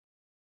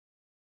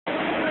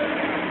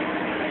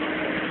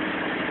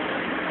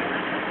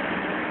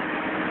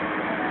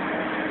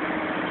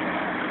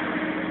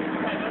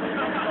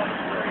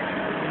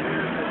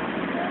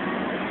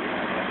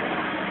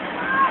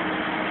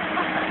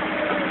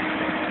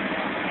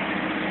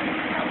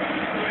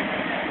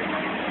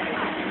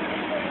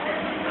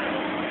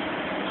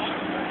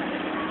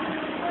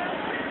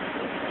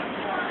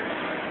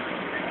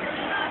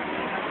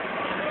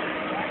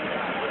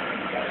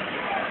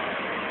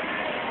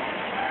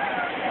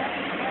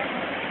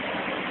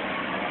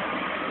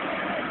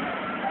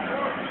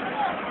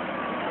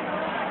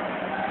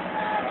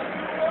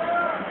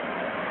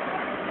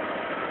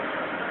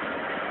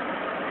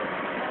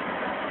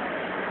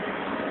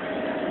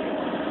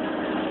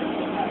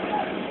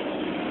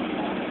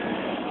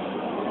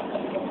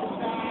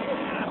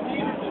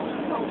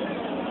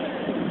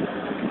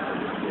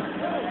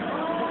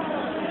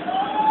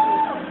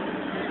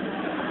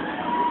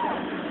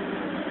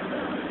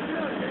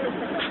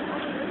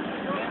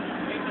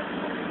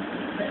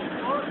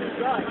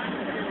What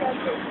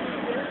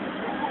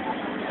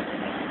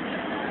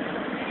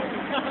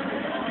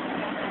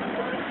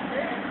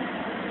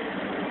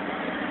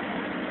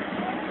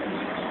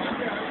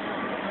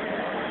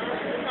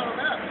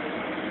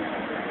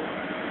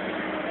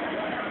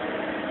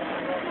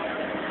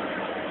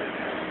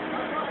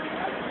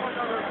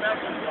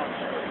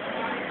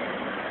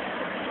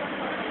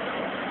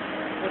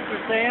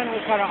you're saying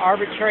was kind of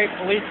arbitrary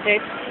police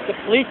tape. The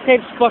police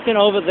tape's fucking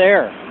over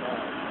there.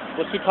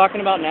 What's he talking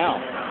about now?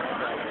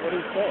 What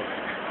did he say?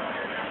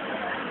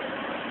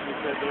 He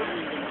said they're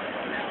even.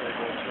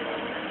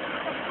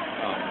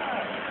 Oh.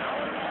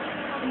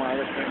 My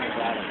other thing was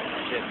Adam.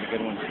 Shit, the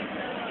good one.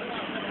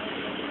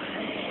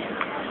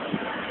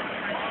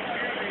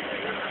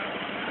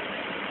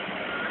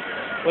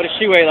 What does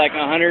she weigh? Like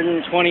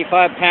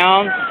 125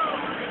 pounds?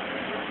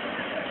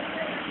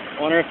 I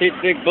wonder if these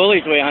big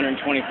bullies weigh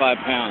 125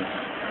 pounds.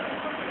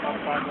 About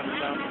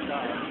 500 pounds a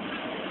time.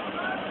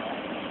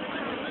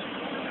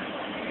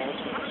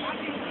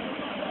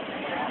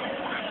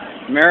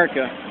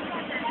 America.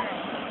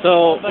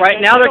 So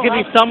right now there could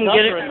be some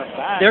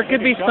there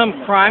could be some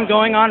crime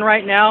going on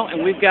right now,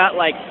 and we've got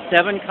like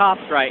 7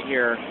 cops right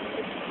here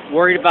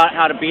worried about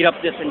how to beat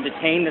up this and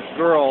detain this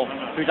girl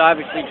who's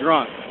obviously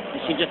drunk,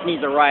 and she just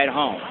needs a ride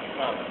home.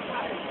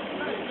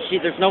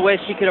 There's no way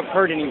she could have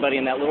hurt anybody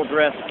in that little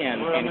dress and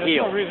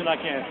heels. There's no reason I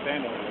can't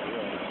stand over there,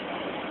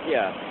 really.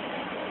 Yeah.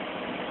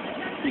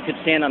 You could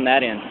stand on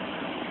that end.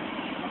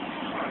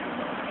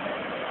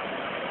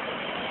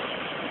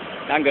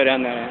 I can go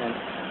down that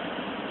end.